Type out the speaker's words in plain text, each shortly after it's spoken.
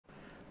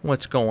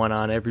What's going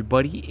on,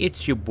 everybody?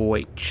 It's your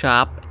boy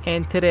Chop,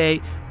 and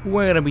today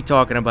we're gonna be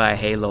talking about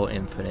Halo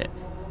Infinite.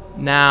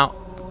 Now,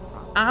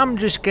 I'm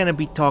just gonna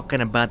be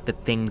talking about the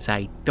things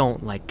I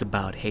don't like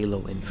about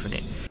Halo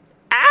Infinite.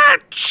 Ah,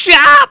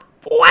 Chop!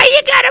 Why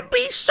you gotta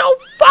be so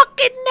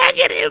fucking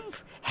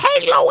negative?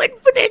 Halo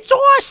Infinite's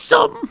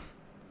awesome!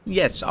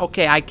 Yes,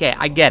 okay, I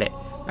get it.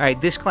 Alright,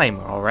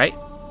 disclaimer, alright?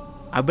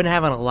 I've been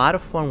having a lot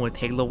of fun with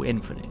Halo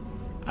Infinite.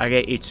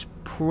 Okay, it's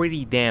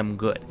pretty damn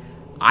good.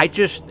 I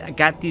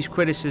got these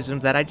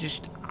criticisms that I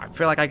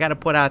feel like I gotta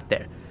put out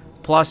there.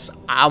 Plus,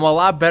 I'm a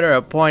lot better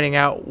at pointing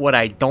out what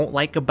I don't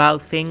like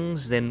about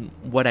things than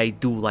what I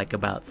do like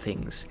about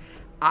things.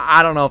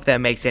 I don't know if that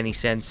makes any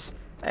sense.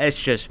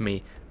 It's just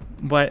me.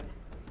 But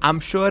I'm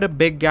sure the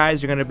big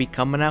guys are gonna be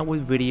coming out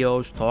with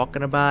videos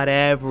talking about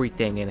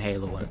everything in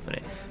Halo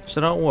Infinite.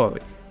 So don't worry.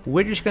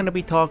 We're just gonna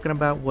be talking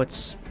about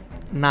what's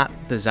not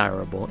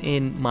desirable,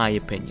 in my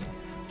opinion.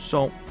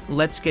 So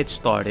let's get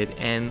started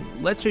and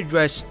let's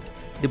address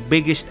the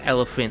biggest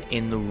elephant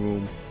in the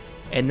room,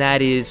 and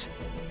that is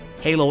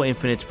Halo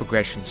Infinite's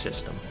progression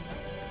system.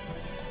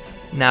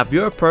 Now, if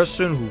you're a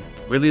person who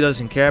really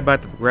doesn't care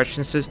about the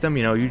progression system,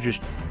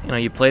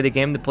 you play the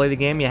game to play the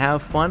game, you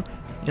have fun,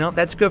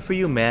 that's good for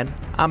you, man.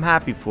 I'm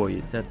happy for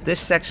you.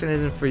 This section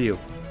isn't for you.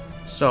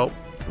 So,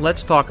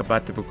 let's talk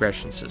about the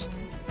progression system.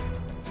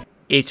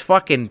 It's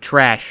fucking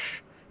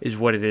trash, is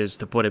what it is,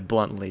 to put it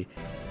bluntly.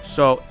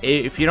 So,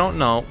 if you don't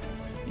know,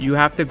 you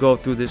have to go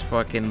through this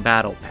fucking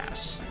battle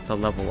pass to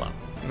level up.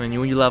 When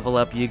you level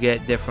up, you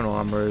get different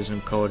armors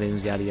and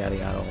coatings, yada yada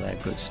yada, all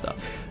that good stuff.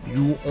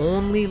 You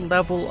only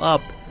level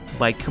up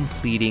by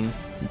completing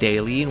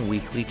daily and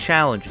weekly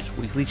challenges.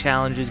 Weekly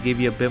challenges give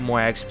you a bit more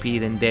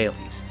XP than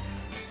dailies.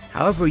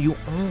 However, you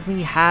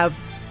only have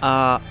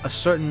a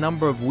certain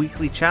number of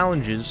weekly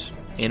challenges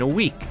in a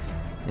week.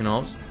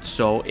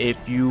 So if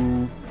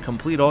you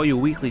complete all your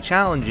weekly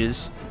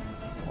challenges,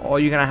 all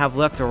you're gonna have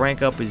left to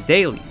rank up is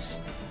dailies.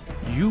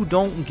 You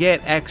don't get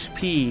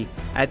XP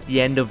at the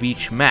end of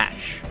each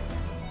match.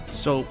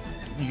 So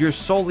you're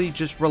solely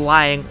just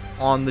relying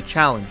on the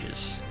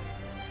challenges.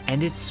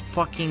 And it's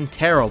fucking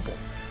terrible.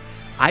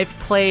 I've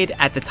played,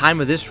 at the time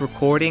of this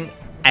recording,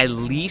 at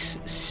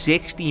least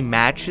 60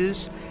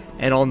 matches,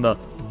 and on the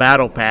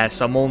battle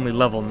pass I'm only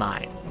level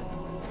 9.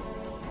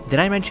 Did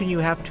I mention you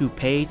have to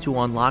pay to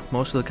unlock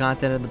most of the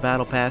content in the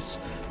battle pass?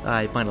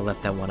 I might have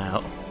left that one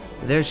out.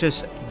 There's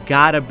just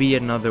gotta be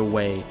another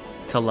way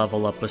to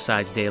level up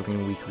besides daily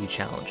and weekly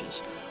challenges.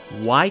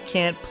 Why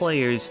can't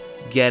players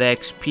get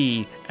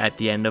XP at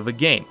the end of a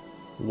game?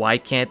 Why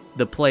can't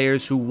the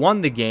players who won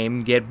the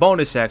game get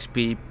bonus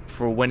XP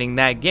for winning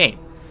that game?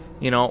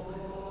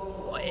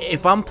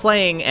 If I'm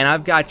playing and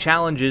I've got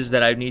challenges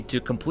that I need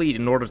to complete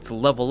in order to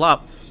level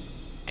up,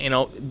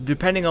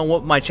 depending on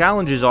what my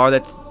challenges are,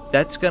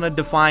 that's gonna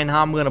define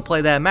how I'm gonna play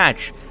that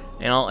match.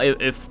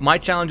 If my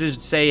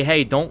challenges say,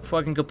 hey, don't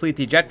fucking complete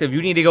the objective,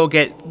 you need to go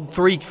get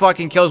 3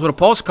 fucking kills with a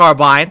pulse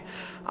carbine,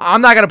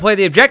 I'm not gonna play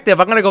the objective.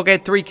 I'm gonna go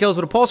get 3 kills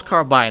with a pulse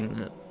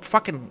carbine.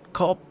 Fucking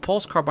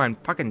pulse carbine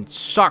fucking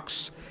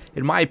sucks,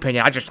 in my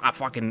opinion.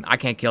 I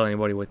can't kill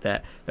anybody with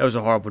that. That was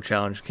a horrible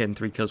challenge, getting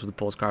 3 kills with a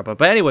pulse carbine.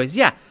 But anyways,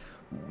 yeah,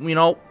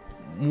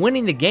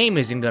 winning the game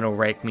isn't gonna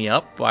rank me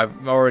up.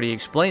 I've already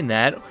explained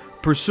that.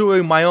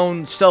 Pursuing my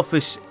own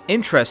selfish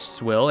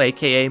interests will,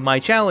 aka my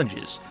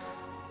challenges.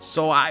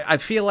 So I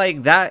feel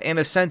like that, in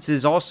a sense,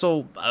 is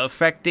also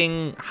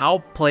affecting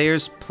how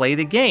players play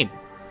the game.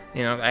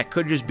 That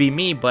could just be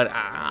me, but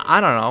I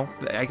don't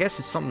know. I guess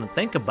it's something to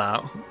think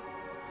about.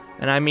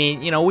 And I mean,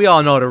 we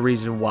all know the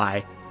reason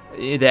why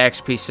the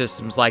XP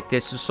system's like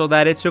this is so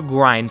that it's a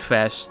grind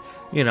fest.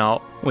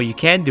 What you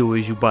can do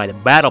is you buy the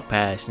battle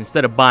pass.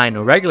 Instead of buying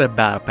a regular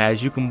battle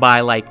pass, you can buy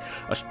like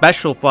a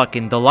special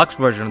fucking deluxe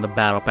version of the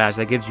battle pass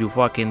that gives you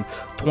fucking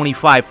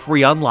 25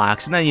 free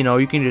unlocks, and then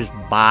you can just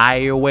buy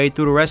your way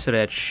through the rest of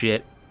that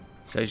shit.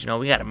 Because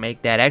we gotta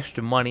make that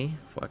extra money.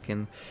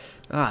 Fucking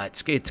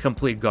it's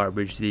complete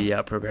garbage,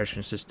 the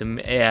progression system.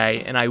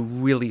 And I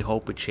really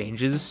hope it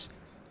changes,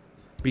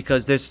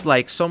 because there's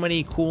like so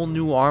many cool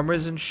new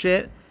armors and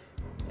shit.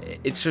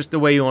 It's just the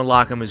way you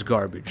unlock them is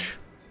garbage.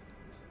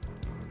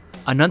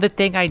 Another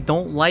thing I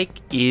don't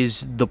like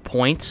is the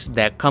points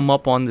that come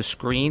up on the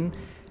screen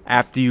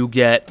after you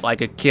get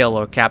like a kill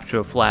or capture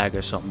a flag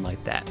or something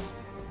like that.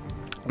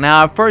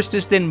 Now, at first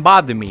this didn't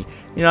bother me.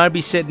 I'd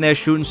be sitting there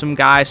shooting some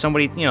guy,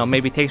 somebody,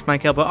 maybe takes my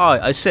kill, but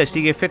assist,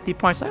 you get 50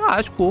 points. Like,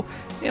 that's cool.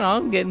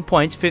 I'm getting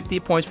points, 50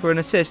 points for an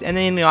assist. And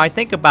then, I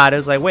think about it,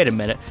 it's like, wait a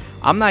minute.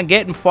 I'm not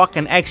getting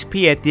fucking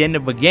XP at the end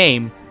of a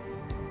game,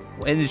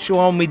 and it's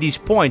showing me these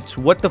points.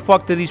 What the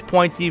fuck do these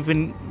points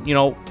even,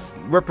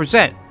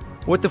 represent?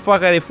 What the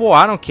fuck are they for?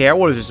 I don't care.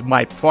 What is this,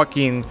 my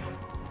fucking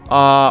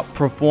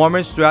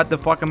performance throughout the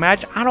fucking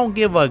match? I don't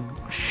give a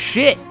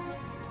shit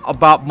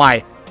about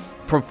my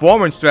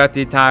performance throughout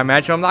the entire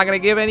match. I'm not gonna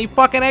give any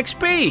fucking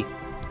XP.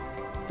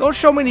 Don't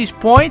show me these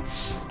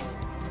points.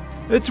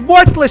 It's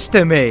worthless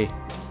to me.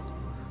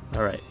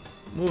 Alright,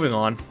 moving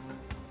on.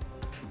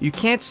 You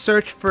can't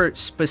search for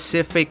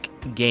specific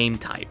game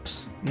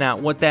types. Now,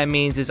 what that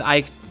means is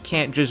I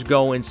can't just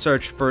go and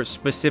search for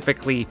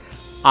specifically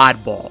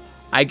Oddball.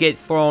 I get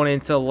thrown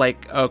into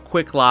like a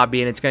quick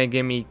lobby and it's going to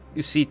give me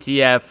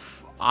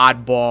CTF,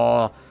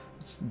 Oddball,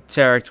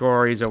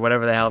 territories, or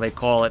whatever the hell they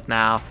call it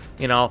now,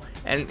 you know.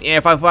 And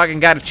if I fucking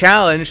got a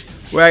challenge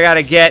where I got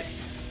to get,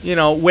 you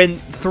know, win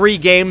 3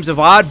 games of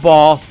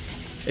Oddball,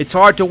 it's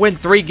hard to win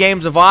 3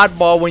 games of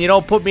Oddball when you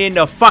don't put me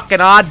into fucking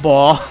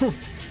Oddball.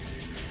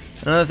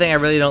 Another thing I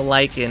really don't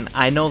like, and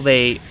I know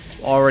they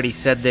already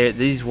said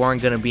these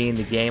weren't going to be in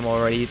the game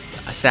already,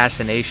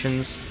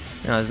 assassinations.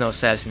 You know, there's no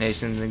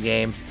assassinations in the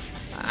game.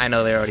 I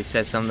know they already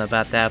said something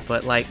about that,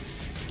 but like,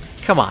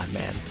 come on,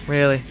 man,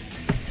 really?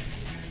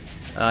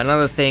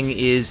 Another thing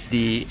is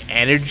the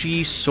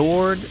energy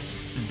sword.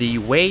 The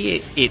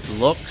way it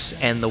looks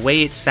and the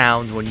way it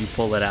sounds when you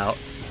pull it out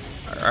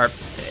are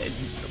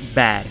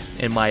bad,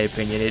 in my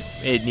opinion.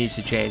 It needs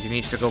to change. It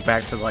needs to go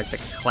back to like the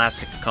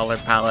classic color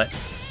palette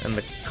and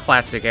the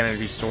classic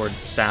energy sword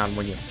sound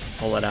when you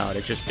pull it out.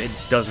 It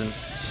doesn't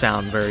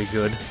sound very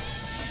good.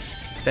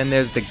 Then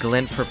there's the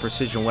glint for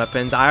precision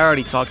weapons. I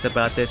already talked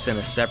about this in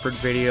a separate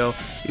video.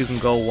 You can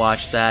go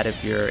watch that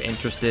if you're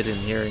interested in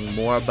hearing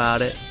more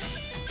about it.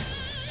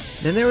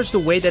 Then there was the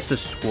way that the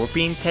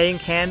Scorpion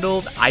tank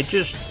handled.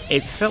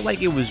 It felt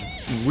like it was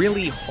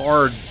really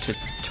hard to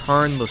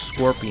turn the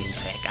Scorpion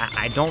tank.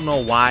 I don't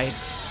know why.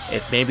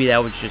 If maybe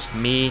that was just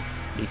me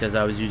because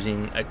I was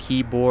using a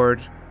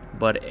keyboard.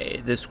 But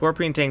the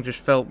Scorpion tank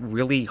just felt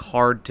really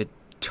hard to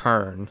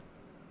turn.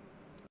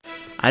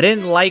 I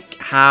didn't like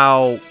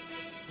how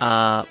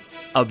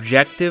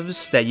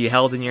objectives that you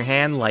held in your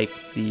hand, like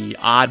the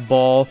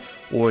Oddball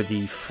or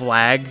the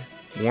flag,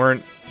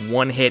 weren't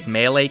one-hit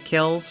melee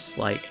kills.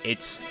 Like,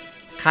 it's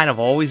kind of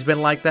always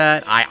been like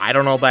that. I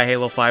don't know about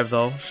Halo 5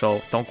 though,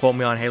 so don't quote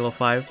me on Halo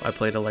 5. I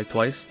played it like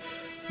twice.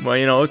 But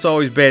you know, it's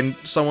always been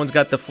someone's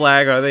got the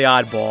flag or the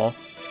Oddball,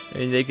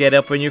 and they get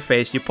up in your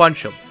face, you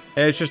punch them.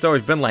 And it's just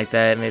always been like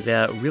that, and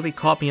it really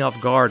caught me off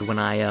guard when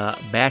I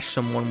bashed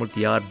someone with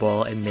the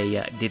Oddball and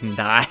they didn't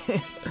die.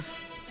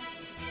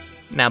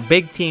 Now,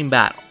 Big Team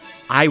Battle.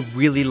 I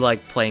really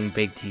like playing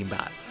Big Team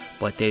Battle,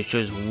 but there's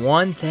just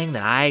one thing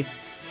that I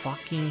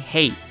fucking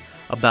hate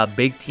about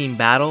Big Team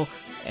Battle,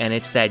 and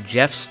it's that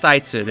Jeff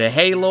Steitzer, the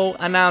Halo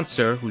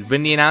announcer, who's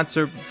been the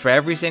announcer for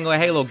every single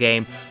Halo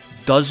game,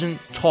 doesn't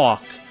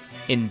talk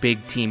in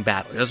Big Team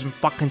Battle. He doesn't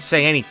fucking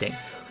say anything.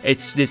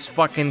 It's this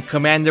fucking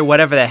commander,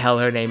 whatever the hell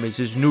her name is,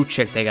 this new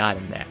chick they got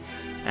in there.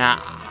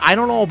 Now, I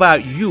don't know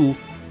about you,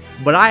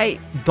 but I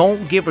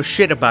don't give a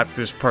shit about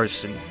this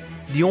person.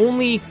 The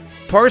only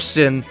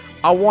person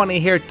I want to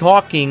hear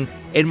talking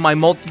in my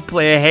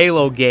multiplayer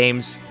Halo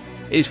games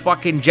is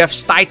fucking Jeff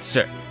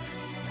Steitzer.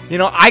 You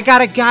know, I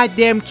got a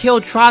goddamn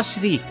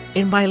Killtrocity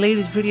in my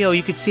latest video.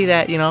 You could see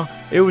that, you know.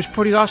 It was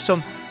pretty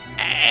awesome.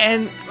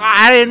 And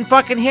I didn't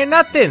fucking hear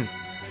nothing.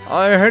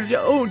 I heard,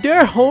 oh,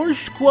 their whole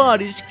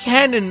squad is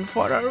cannon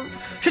fodder.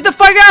 Shut the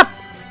fuck up!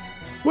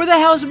 Where the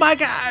hell's my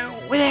guy?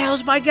 Where the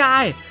hell's my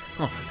guy?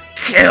 Oh,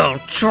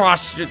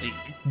 Killtrocity,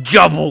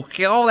 double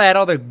kill, all that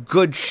other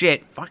good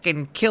shit.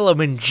 Fucking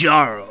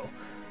Kilimanjaro.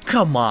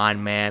 Come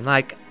on, man.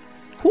 Like,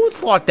 who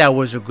thought that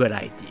was a good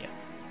idea?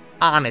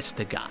 Honest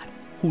to God,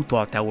 who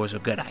thought that was a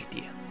good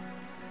idea?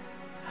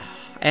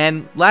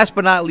 And last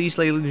but not least,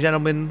 ladies and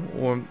gentlemen,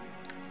 or,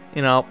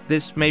 you know,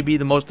 this may be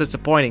the most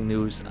disappointing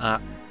news.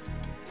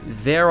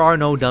 There are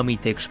no dummy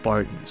thick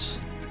Spartans.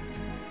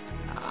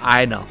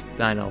 I know.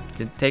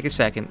 Take a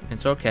second.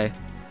 It's okay.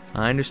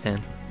 I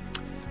understand.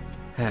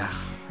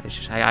 It's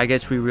just, I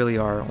guess we really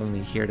are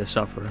only here to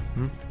suffer.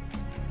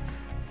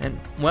 And,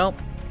 well,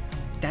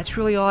 that's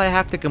really all I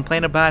have to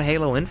complain about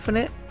Halo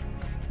Infinite.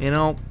 You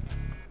know,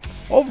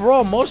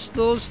 overall, most of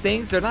those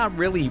things, they're not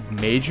really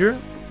major.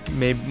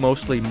 Maybe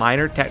mostly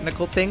minor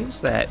technical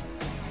things that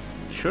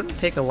shouldn't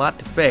take a lot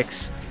to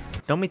fix.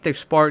 Dummy thick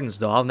Spartans,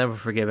 though, I'll never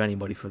forgive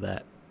anybody for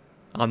that.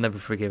 I'll never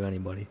forgive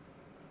anybody.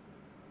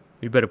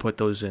 You better put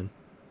those in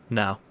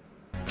now.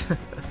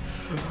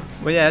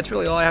 But yeah, that's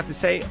really all I have to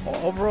say.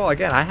 Overall,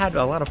 again, I had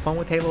a lot of fun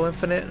with Halo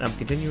Infinite, and I'm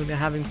continuing to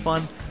having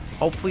fun.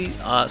 Hopefully,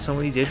 some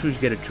of these issues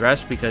get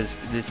addressed, because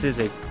this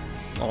is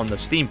on the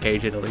Steam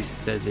page, at least it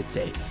says it's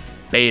a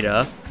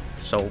beta.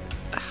 So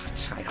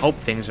I hope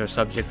things are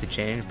subject to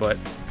change, but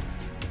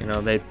you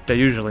know, they're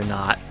usually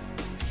not.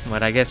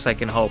 But I guess I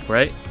can hope,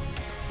 right?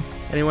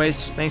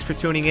 Anyways, thanks for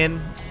tuning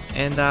in,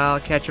 and I'll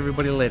catch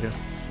everybody later.